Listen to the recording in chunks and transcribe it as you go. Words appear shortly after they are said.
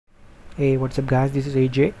Hey, what's up guys, this is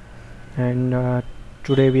AJ, and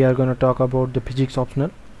today we are going to talk about the physics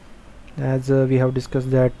optional. As we have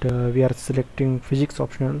discussed that we are selecting physics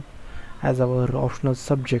optional as our optional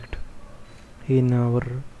subject in our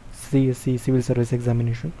CSC civil service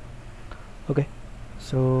examination. Okay,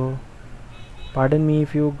 so pardon me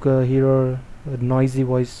if you hear a noisy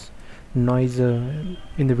noise in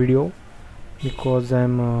the video, because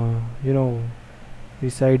I'm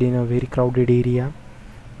reside in a very crowded area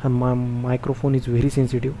and my microphone is very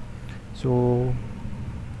sensitive, so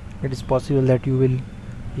it is possible that you will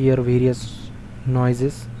hear various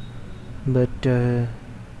noises, but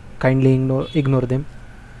kindly ignore them,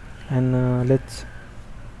 and let's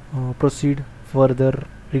proceed further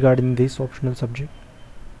regarding this optional subject.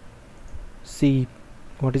 See,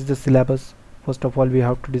 what is the syllabus? First of all, we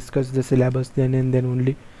have to discuss the syllabus, then and then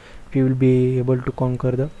only we will be able to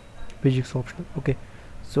conquer the physics optional. Okay,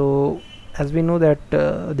 so as we know that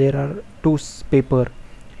there are two paper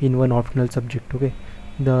in one optional subject. Okay,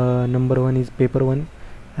 the number one is paper 1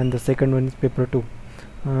 and the second one is paper 2,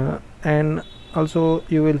 and also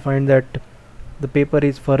you will find that the paper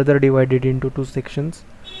is further divided into two sections,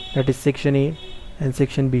 that is section A and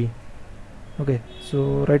section B. Okay,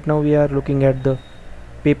 so right now we are looking at the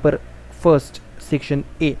paper first, section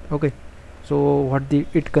A. Okay, so what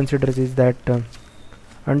it considers is that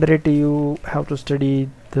under it you have to study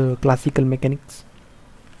the classical mechanics,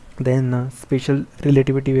 then special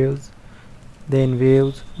relativity waves,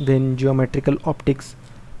 then geometrical optics,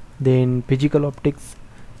 then physical optics,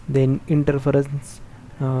 then interference,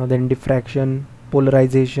 then diffraction,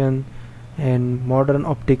 polarization, and modern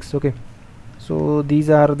optics. Okay, so these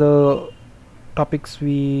are the topics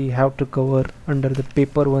we have to cover under the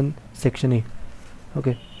paper 1 section A.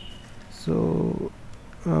 Okay, so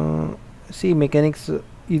see, mechanics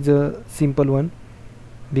is a simple one,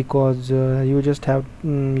 because you just have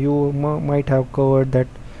you might have covered that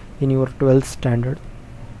in your 12th standard.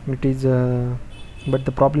 It is but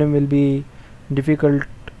the problem will be difficult,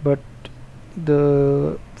 but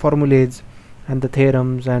the formulas and the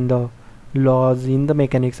theorems and the laws in the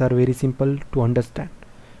mechanics are very simple to understand.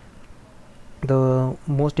 The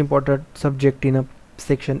most important subject in a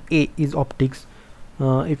section A is optics.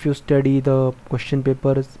 If you study the question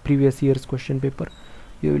papers, previous year's question paper,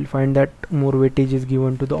 you will find that more weightage is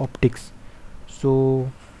given to the optics.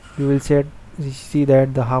 So you will see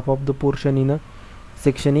that the half of the portion in a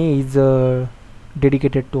section A is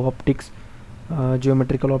dedicated to optics,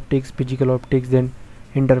 geometrical optics, physical optics, then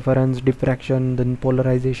interference, diffraction, then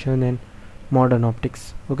polarization, and modern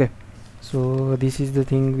optics. Okay, so this is the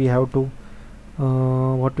thing we have to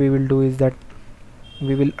what we will do is that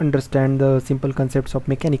we will understand the simple concepts of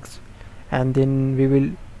mechanics, and then we will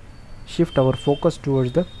shift our focus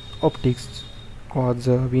towards the optics, because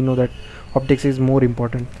we know that optics is more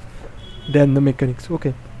important than the mechanics.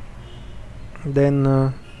 Okay, then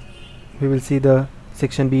we will see the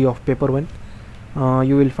section B of paper 1.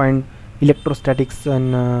 You will find electrostatics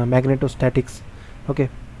and magnetostatics. Okay,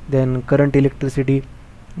 then current electricity,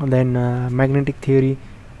 then magnetic theory,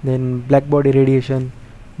 then black body radiation,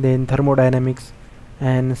 then thermodynamics,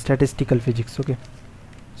 and statistical physics. Okay,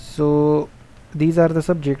 so these are the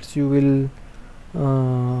subjects you will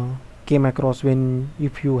came across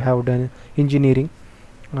if you have done engineering.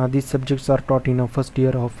 These subjects are taught in a first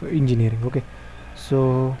year of engineering. Okay,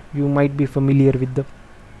 so you might be familiar with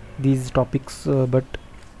these topics, but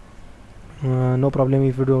no problem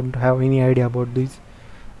if you don't have any idea about these.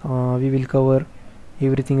 We will cover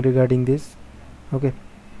everything regarding this. Okay,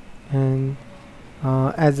 and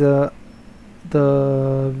as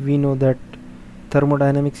we know that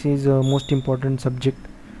thermodynamics is a most important subject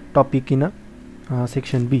topic in a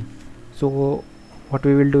section B. So what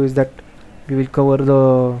we will do is that we will cover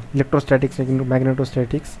the electrostatics and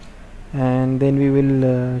magnetostatics, and then we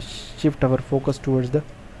will shift our focus towards the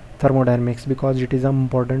thermodynamics, because it is an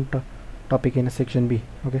important topic in a section B.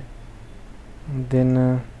 Okay,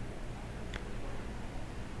 then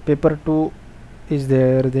paper 2 is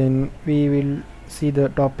there, then we will see the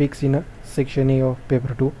topics in a section A of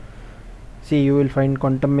paper 2. See, you will find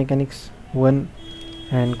quantum mechanics 1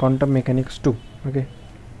 and quantum mechanics 2. Okay,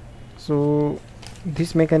 so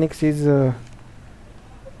this mechanics is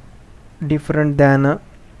different than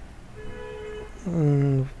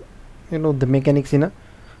the mechanics in a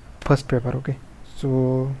first paper. Okay,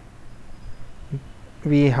 so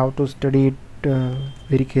we have to study it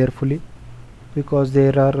very carefully, because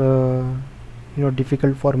there are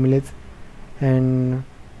difficult formulas and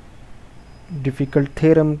difficult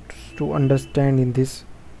theorems to understand in this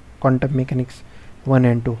quantum mechanics 1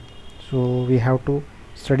 and 2. So we have to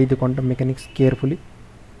study the quantum mechanics carefully.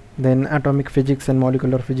 Then atomic physics and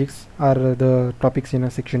molecular physics are the topics in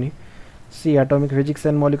a section A. See, atomic physics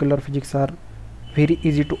and molecular physics are very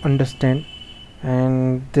easy to understand,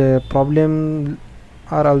 and the problem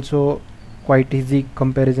are also quite easy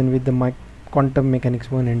comparison with the quantum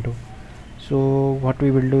mechanics 1 and 2. So what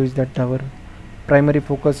we will do is that our primary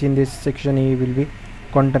focus in this section A will be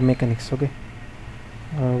quantum mechanics, okay,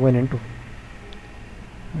 1 and 2.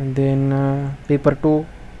 And then paper 2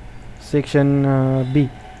 section B,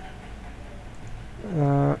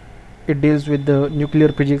 it deals with the nuclear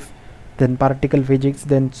physics, then particle physics,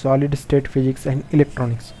 then solid state physics and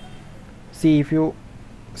electronics. See, if you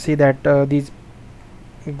see that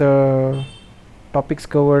the topics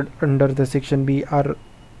covered under the section B are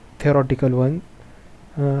theoretical one,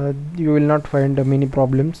 you will not find many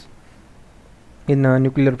problems in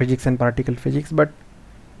nuclear physics and particle physics, but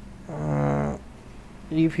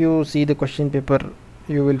if you see the question paper,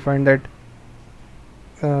 you will find that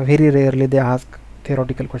very rarely they ask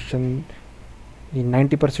theoretical question. In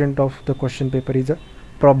 90% of the question paper is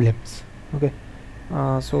problems, okay.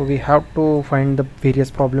 So we have to find the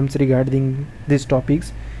various problems regarding these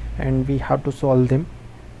topics, and we have to solve them,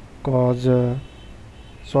 because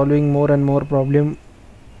solving more and more problem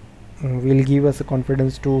will give us a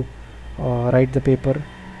confidence to write the paper,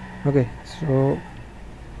 okay. So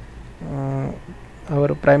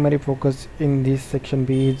our primary focus in this section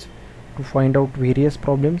B is to find out various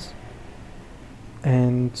problems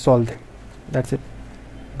and solve them. That's it.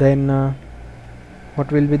 Then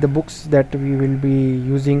what will be the books that we will be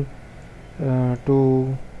using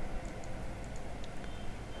to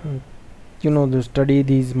to study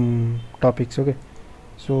these topics, okay.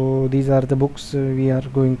 So these are the books we are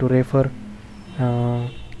going to refer.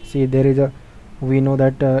 See, there is we know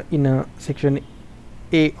that in section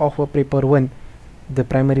A of paper 1, the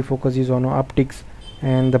primary focus is on optics,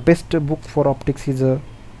 and the best book for optics is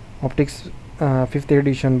optics 5th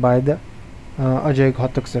edition by the Ajay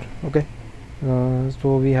Ghatak sir, okay.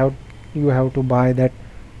 So you have to buy that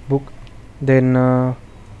book. Then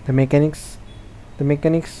the mechanics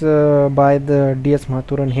by the DS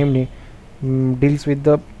Mathur and Hemne deals with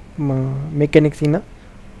the mechanics in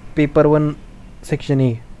paper 1 section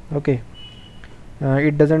A, okay.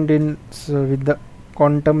 It doesn't deal with the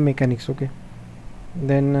quantum mechanics, okay.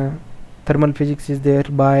 Then thermal physics is there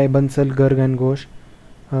by Bansal, Garg and Ghosh.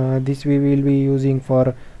 This we will be using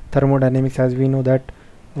for thermodynamics, as we know that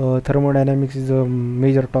thermodynamics is a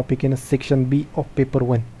major topic in a section B of paper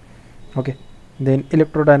 1, okay. Then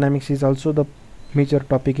electrodynamics is also the major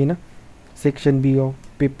topic in a section B of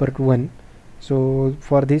paper 1. So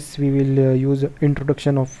for this we will use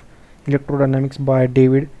introduction of electrodynamics by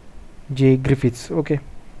David J. Griffiths, okay.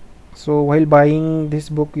 So while buying this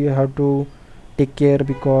book, you have to take care,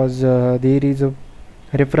 because there is a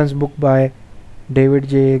reference book by David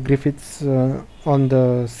J. Griffiths on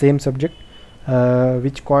the same subject,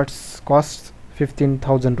 which costs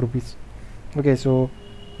 15,000 rupees, okay. So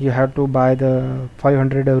you have to buy the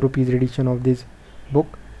 500 rupees edition of this book,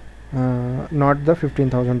 not the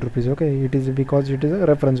 15,000 rupees, okay. It is because it is a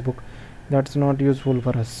reference book, that's not useful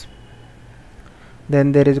for us.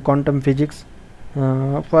 Then there is quantum physics.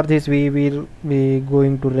 For this we will be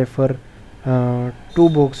going to refer 2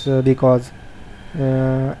 books, because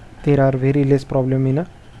there are very less problem in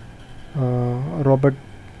Robert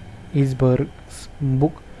Isberg's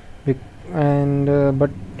book, and but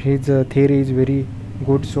his theory is very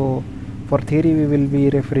good. So for theory we will be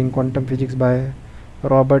referring quantum physics by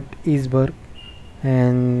Robert Isberg,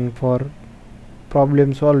 and for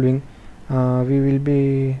problem solving we will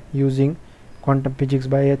be using quantum physics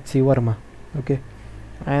by H.C. Verma, okay.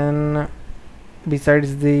 And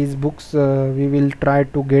besides these books, we will try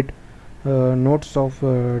to get notes of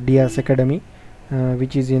Dias Academy,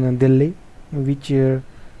 which is in Delhi, which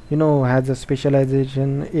has a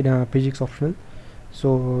specialization in physics optional.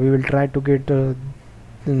 So we will try to get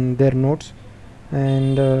their notes,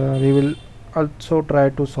 and we will also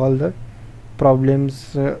try to solve the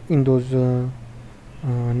problems in those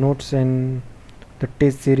notes and the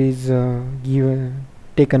test series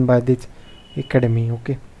taken by this academy,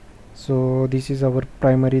 okay. So this is our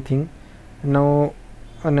primary thing. Now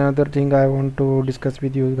another thing I want to discuss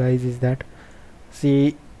with you guys is that,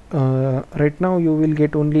 see, right now you will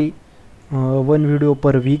get only one video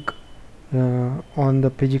per week on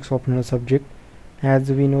the physics optional subject,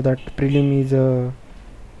 as we know that prelim is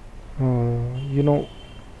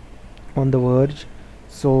on the verge.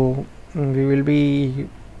 So we will be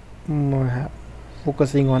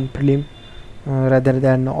focusing on prelim rather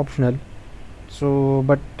than optional. So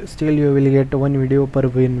but still you will get one video per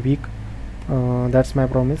week, that's my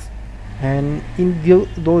promise. And in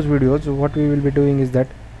those videos, what we will be doing is that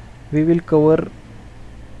we will cover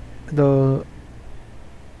the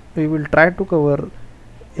we will try to cover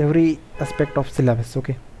every aspect of syllabus.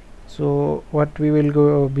 Okay, so what we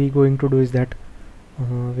will be going to do is that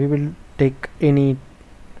we will take any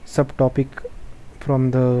subtopic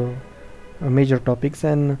from the major topics,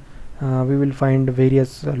 and we will find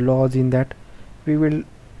various laws in that. We will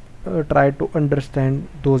try to understand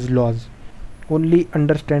those laws. Only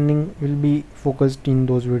understanding will be focused in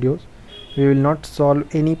those videos. We will not solve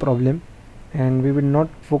any problem, and we will not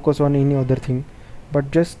focus on any other thing,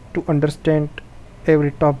 but just to understand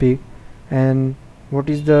every topic and what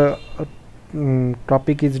is the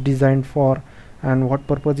topic is designed for and what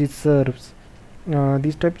purpose it serves.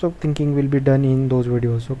 These types of thinking will be done in those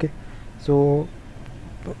videos. Okay, so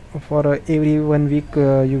for every 1 week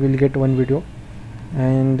you will get one video,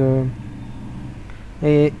 and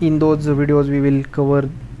in those videos we will cover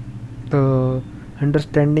the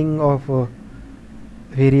understanding of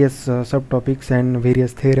various subtopics and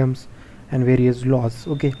various theorems and various laws.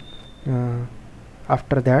 Okay, uh,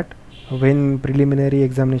 after that, when preliminary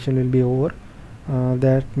examination will be over,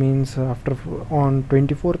 that means after on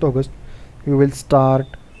 24th August we will start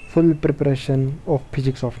full preparation of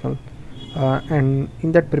physics optional, and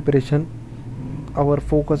in that preparation our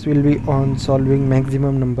focus will be on solving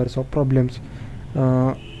maximum numbers of problems.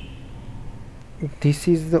 uh, this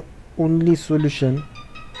is the only solution,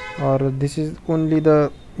 or this is only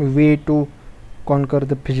the way to conquer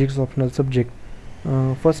the physics optional subject.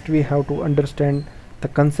 First we have to understand the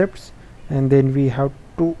concepts, and then we have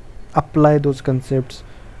to apply those concepts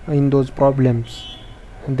in those problems.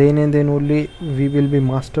 Then and then only we will be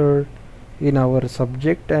mastered in our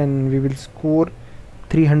subject, and we will score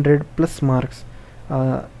 300 plus marks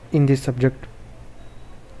in this subject.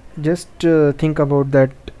 Just think about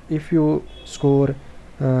that. If you score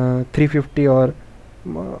 350 or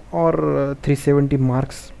 370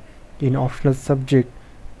 marks in optional subject,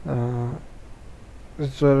 uh,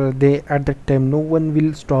 so they at that time no one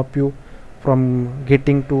will stop you from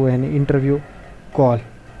getting to an interview call.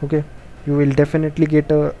 Okay, you will definitely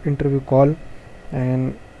get a interview call,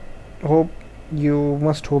 and hope you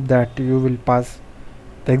must hope that you will pass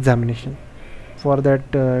the examination. For that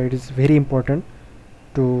it is very important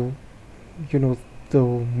to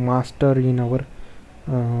to master in our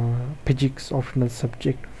physics optional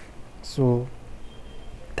subject. So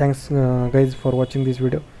thanks guys for watching this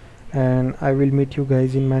video, and I will meet you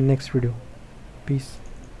guys in my next video. Peace.